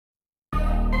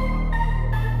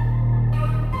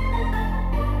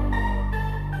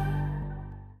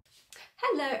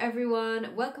Hello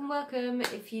everyone, welcome.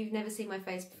 If you've never seen my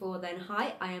face before, then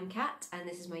hi, I am Kat and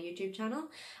this is my YouTube channel.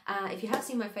 If you have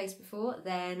seen my face before,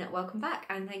 then welcome back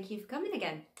and thank you for coming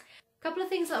again. A couple of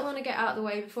things that I want to get out of the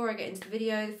way before I get into the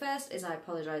video. The first is I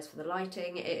apologise for the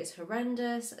lighting. It is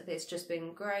horrendous. It's just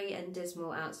been grey and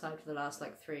dismal outside for the last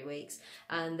like 3 weeks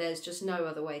and there's just no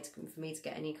other way for me to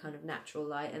get any kind of natural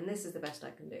light, and this is the best I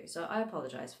can do, so I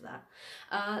apologise for that.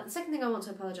 The second thing I want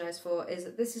to apologise for is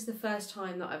that this is the first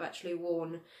time that I've actually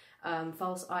worn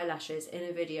false eyelashes in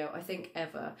a video, I think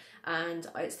ever, and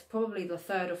it's probably the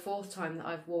third or fourth time that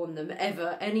I've worn them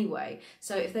ever anyway,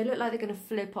 so if they look like they're going to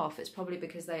flip off, it's probably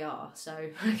because they are. So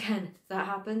again, if that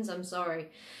happens, I'm sorry.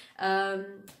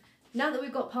 Now that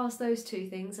we've got past those two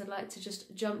things, I'd like to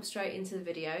just jump straight into the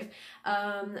video.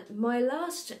 My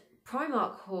last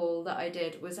Primark haul that I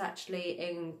did was actually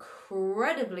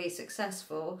incredibly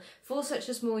successful for such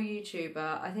a small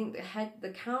YouTuber. I think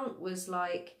the count was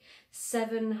like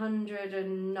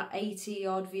 780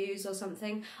 odd views or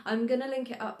something. I'm gonna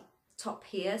link it up top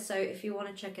here, so if you want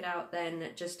to check it out, then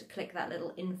just click that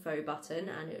little info button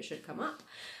and it should come up.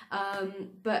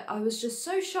 But I was just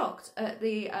so shocked at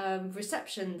the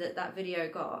reception that video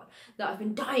got that I've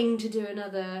been dying to do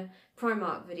another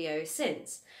Primark video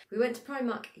since. We went to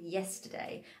Primark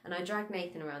yesterday and I dragged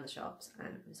Nathan around the shops,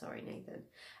 and I'm sorry Nathan,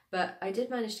 but I did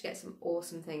manage to get some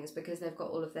awesome things because they've got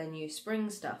all of their new spring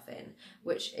stuff in,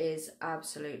 which is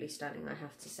absolutely stunning, I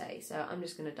have to say. So I'm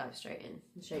just going to dive straight in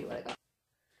and show you what I got.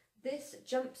 This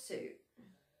jumpsuit.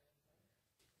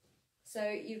 So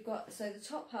you've got, the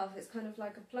top half is kind of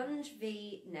like a plunge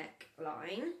V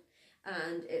neckline,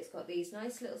 and it's got these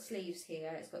nice little sleeves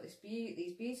here. It's got these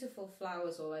beautiful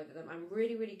flowers all over them. I'm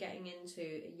really getting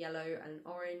into yellow and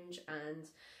orange and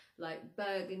like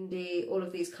burgundy, all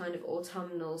of these kind of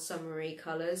autumnal summery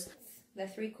colours. They're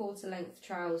 3/4 length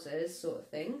trousers sort of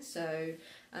thing, so,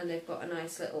 and they've got a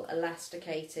nice little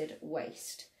elasticated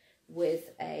waist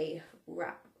with a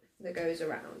wrap that goes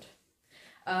around.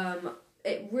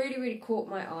 It really caught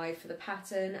my eye for the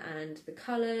pattern and the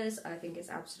colours. I think it's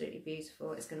absolutely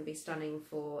beautiful. It's going to be stunning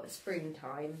for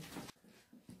springtime.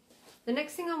 The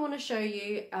next thing I want to show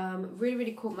you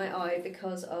really caught my eye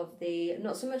because of the,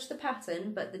 not so much the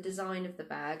pattern, but the design of the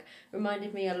bag.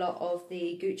 Reminded me a lot of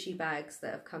the Gucci bags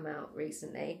that have come out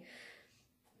recently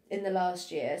in the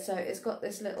last year. So it's got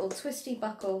this little twisty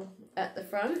buckle at the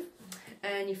front,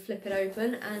 and you flip it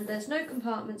open and there's no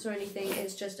compartments or anything.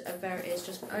 It's just an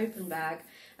open bag,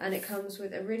 and it comes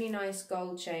with a really nice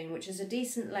gold chain, which is a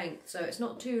decent length, so it's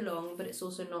not too long but it's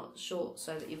also not short,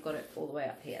 so that you've got it all the way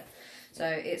up here. So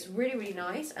it's really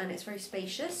nice, and it's very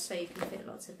spacious, so you can fit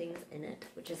lots of things in it,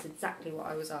 which is exactly what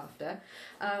I was after.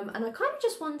 And I kind of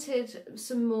just wanted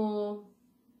some more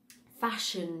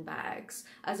fashion bags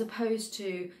as opposed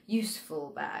to useful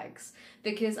bags,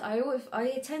 because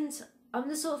I'm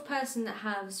the sort of person that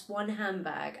has one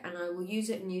handbag and I will use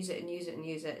it and use it and use it and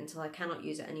use it until I cannot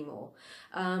use it anymore.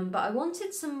 But I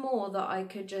wanted some more that I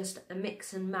could just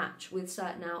mix and match with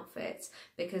certain outfits,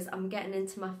 because I'm getting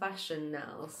into my fashion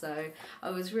now. So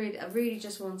I really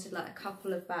just wanted like a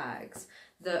couple of bags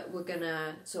that were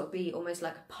gonna sort of be almost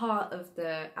like a part of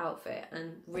the outfit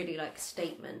and really like a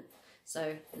statement.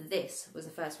 So this was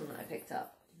the first one that I picked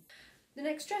up. The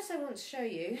next dress I want to show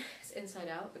you is inside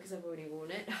out because I've already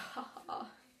worn it.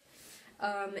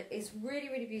 It's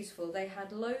really beautiful. They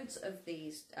had loads of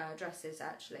these dresses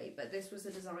actually, but this was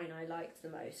the design I liked the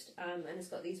most. And it's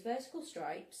got these vertical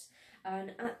stripes,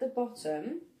 and at the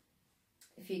bottom,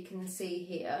 if you can see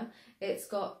here, it's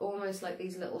got almost like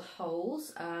these little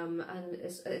holes, and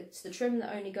it's the trim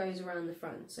that only goes around the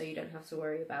front, so you don't have to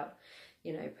worry about,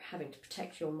 you know, having to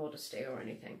protect your modesty or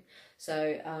anything.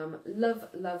 So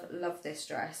love this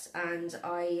dress, and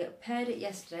I paired it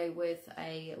yesterday with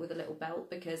a little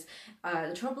belt, because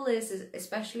the trouble is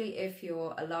especially if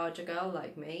you're a larger girl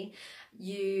like me,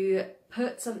 you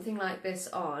put something like this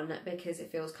on because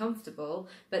it feels comfortable,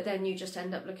 but then you just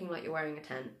end up looking like you're wearing a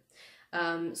tent.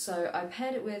 So I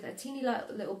paired it with a teeny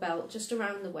little belt just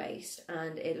around the waist,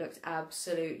 and it looked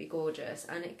absolutely gorgeous.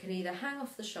 And it can either hang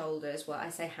off the shoulders, well,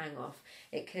 I say hang off,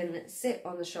 it can sit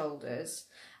on the shoulders,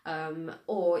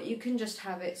 or you can just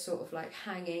have it sort of like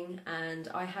hanging, and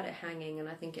I had it hanging and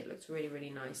I think it looks really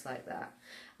nice like that.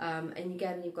 And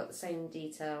again, you've got the same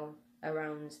detail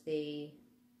around the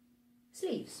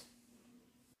sleeves.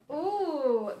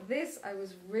 Oh, this I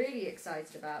was really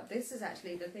excited about. This is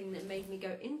actually the thing that made me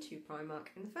go into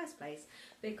Primark in the first place,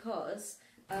 because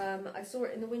I saw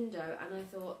it in the window and I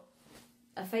thought,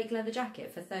 a fake leather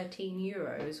jacket for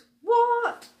 €13.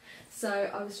 What? So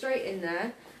I was straight in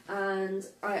there, and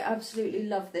I absolutely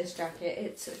love this jacket.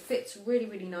 It fits really,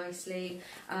 really nicely,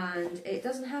 and it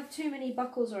doesn't have too many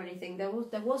buckles or anything. There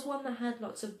was one that had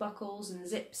lots of buckles and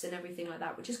zips and everything like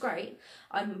that, which is great.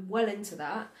 I'm well into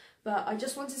that, but I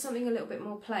just wanted something a little bit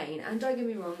more plain. And don't get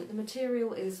me wrong, the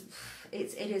material is,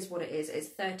 it is what it is. It's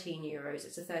 13 euros.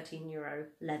 It's a 13 euro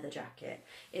leather jacket.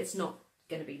 It's not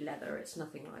going to be leather. It's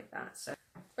nothing like that. So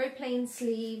very plain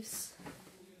sleeves,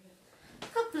 a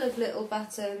couple of little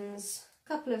buttons,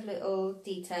 couple of little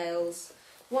details,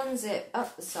 one zip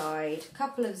up the side,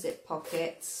 couple of zip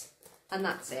pockets, and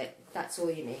that's it. That's all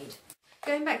you need.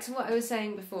 Going back to what I was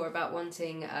saying before about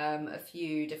wanting a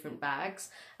few different bags,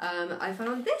 I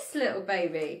found this little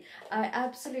baby. I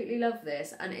absolutely love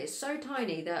this, and it's so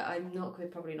tiny that I'm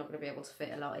probably not going to be able to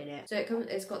fit a lot in it. So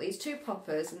it's got these two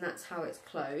poppers, and that's how it's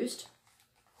closed.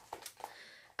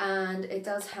 And it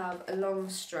does have a long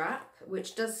strap,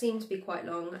 which does seem to be quite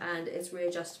long, and it's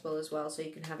readjustable as well, so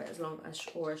you can have it as long as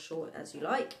or as short as you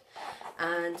like.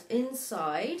 And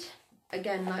inside,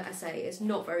 again, like I say, it's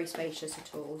not very spacious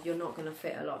at all. You're not going to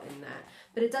fit a lot in there,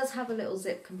 but it does have a little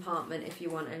zip compartment if you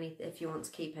want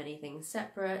to keep anything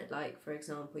separate. Like for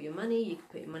example, your money, you can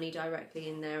put your money directly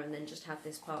in there, and then just have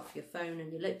this part for your phone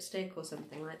and your lipstick or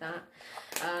something like that.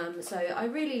 So I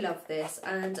really love this,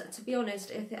 and to be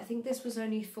honest, I think this was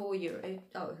only €4.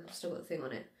 Oh, I've still got the thing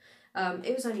on it.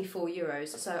 It was only €4,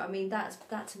 so I mean that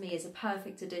to me is a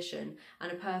perfect addition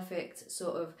and a perfect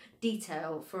sort of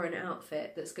detail for an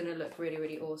outfit that's going to look really,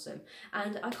 really awesome.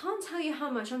 And I can't tell you how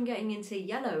much I'm getting into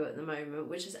yellow at the moment,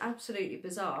 which is absolutely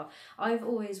bizarre. I've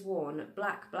always worn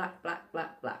black, black, black,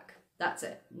 black, black. That's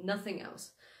it, nothing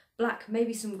else. Black,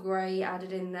 maybe some grey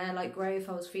added in there, like grey if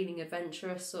I was feeling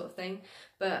adventurous sort of thing.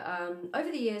 But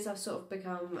over the years I've sort of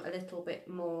become a little bit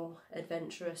more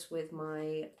adventurous with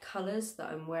my colours that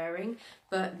I'm wearing,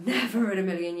 but never in a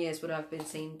million years would I have been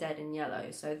seen dead in yellow.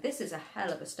 So this is a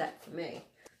hell of a step for me.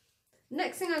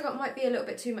 Next thing I got might be a little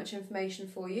bit too much information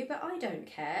for you, but I don't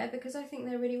care because I think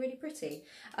they're really, really pretty.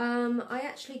 I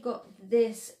actually got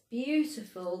this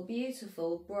beautiful,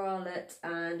 beautiful bralette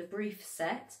and brief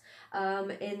set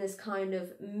in this kind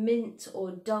of mint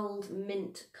or dulled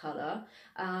mint colour.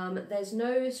 There's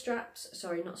no straps,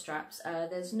 sorry, not straps,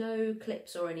 there's no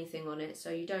clips or anything on it, so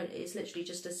you don't, it's literally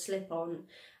just a slip-on.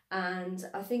 And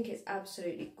I think it's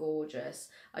absolutely gorgeous.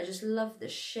 I just love the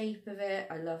shape of it,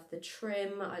 I love the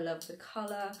trim, I love the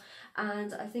colour,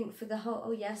 and I think for the whole,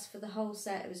 oh yes, for the whole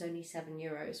set it was only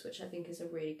 €7, which I think is a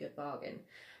really good bargain.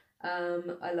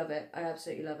 I love it, I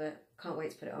absolutely love it, can't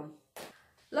wait to put it on.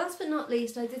 Last but not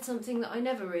least, I did something that I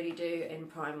never really do in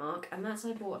Primark, and that's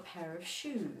I bought a pair of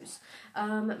shoes.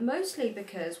 Mostly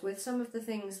because with some of the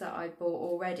things that I bought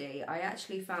already, I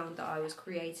actually found that I was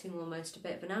creating almost a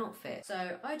bit of an outfit.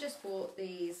 So I just bought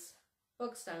these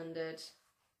bog standard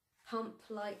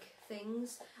pump-like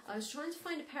things. I was trying to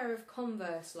find a pair of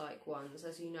Converse-like ones,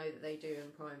 as you know that they do in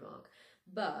Primark.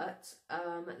 But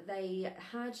they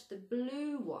had the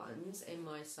blue ones in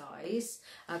my size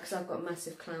because I've got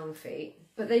massive clown feet,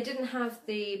 but they didn't have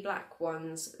the black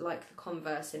ones like the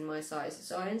Converse in my size,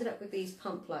 so I ended up with these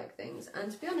pump-like things,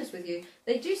 and to be honest with you,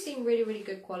 they do seem really, really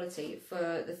good quality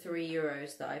for the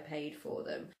 €3 that I paid for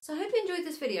them. So I hope you enjoyed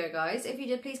this video, guys. If you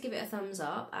did, please give it a thumbs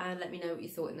up and let me know what you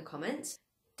thought in the comments.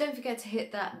 Don't forget to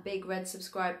hit that big red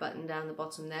subscribe button down the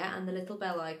bottom there and the little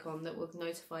bell icon that will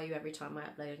notify you every time I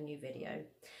upload a new video.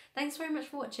 Thanks very much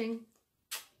for watching.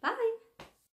 Bye!